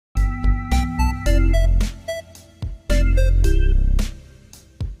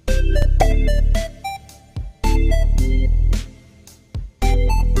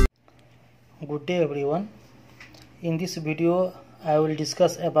Good day everyone. In this video I will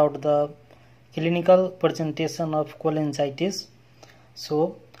discuss about the clinical presentation of cholangitis.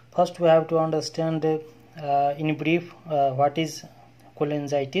 So first we have to understand in brief what is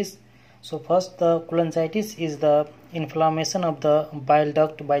cholangitis. So first, the cholangitis is the inflammation of the bile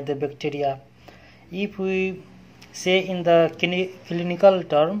duct by the bacteria. If we say in the clinical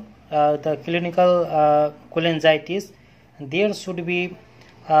term, the clinical cholangitis, there should be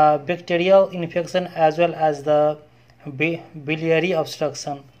bacterial infection as well as the biliary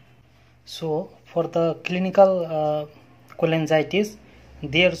obstruction. So for the clinical cholangitis,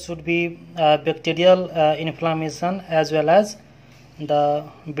 there should be bacterial inflammation as well as the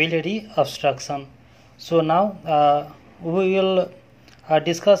biliary obstruction. So now we will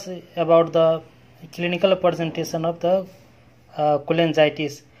discuss about the clinical presentation of the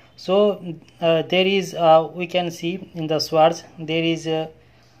cholangitis. So there is we can see in the swatch there is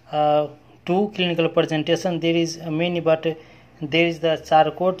two clinical presentation. There is many, but there is the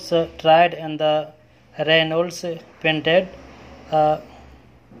CHARCOT'S, TRIAD and the REYNOLDS PENTAD.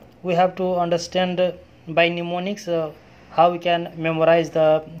 We have to understand by mnemonics how we can memorize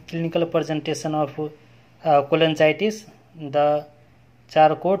the clinical presentation of cholangitis, the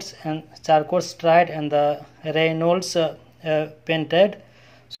CHARCOT'S and CHARCOT'S TRIAD and the REYNOLDS PENTAD.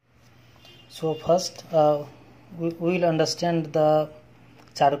 So first we will understand the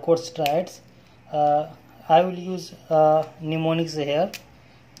CHARCOT'S TRIADs. I will use mnemonics here.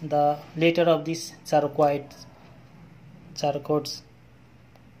 The letter of this CHARCOT'S.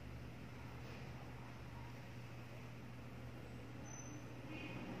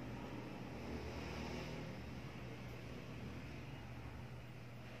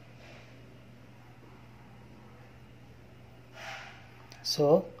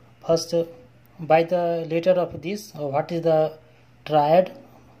 So first, by the letter of this, what is the triad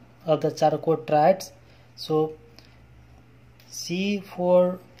of the CHARCOT'S triads? So C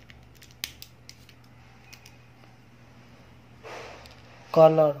for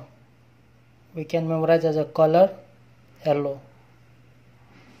color, we can memorize as a color yellow.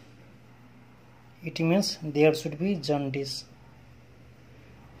 It means there should be jaundice.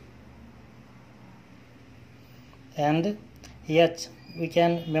 And H, we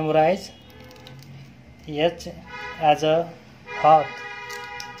can memorize H as a hot.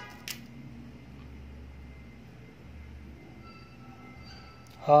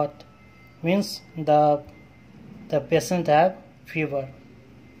 Hot means the patient have fever.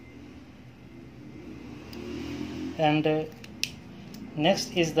 And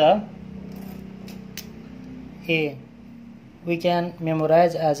next is the A, we can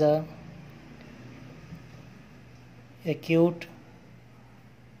memorize as a acute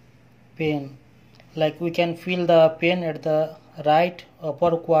pain, like we can feel the pain at the right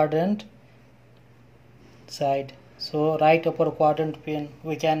upper quadrant side. So right upper quadrant pain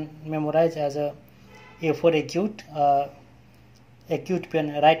we can memorize as a for acute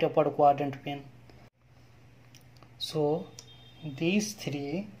pain, right upper quadrant pain. So these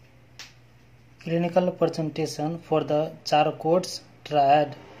three clinical presentation for the CHARCOT'S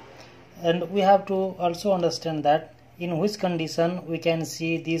triad. And we have to also understand that in which condition we can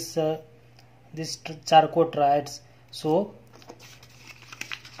see this CHARCOT'S triads. So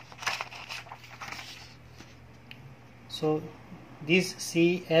this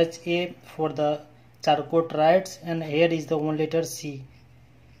CHA for the CHARCOT'S triads, and here is the one letter C.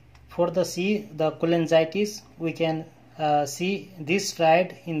 For the C, the cholangitis, we can see this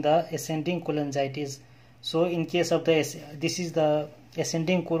triad in the ascending cholangitis. So in case of the this is the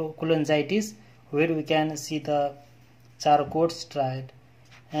ascending cholangitis, where we can see the CHARCOT'S triad.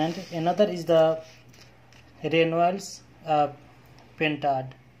 And another is the REYNOLDS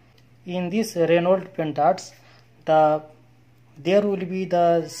PENTAD. In this REYNOLDS PENTADs, there will be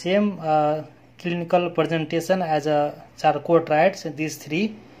the same clinical presentation as a CHARCOT'S triads. These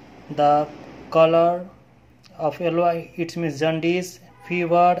three, the color of yellow, it means jaundice,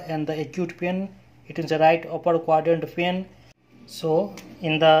 fever, and the acute pain, it is the right upper quadrant pain. So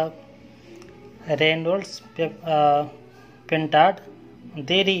in the REYNOLDS PENTAD,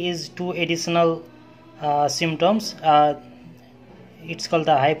 there is two additional symptoms. It's called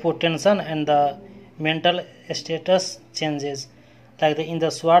the hypotension and the mental status changes. Like in the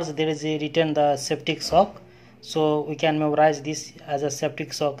swatch there is written the septic shock. So we can memorize this as a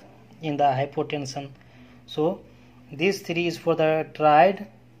septic shock in the hypotension. So these three is for the triad,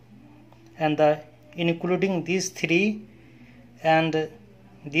 and including these three and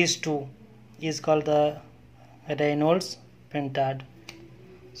these two is called the REYNOLDS PENTAD.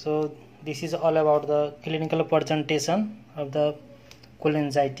 So this is all about the clinical presentation of the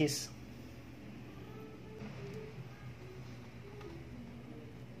cholangitis.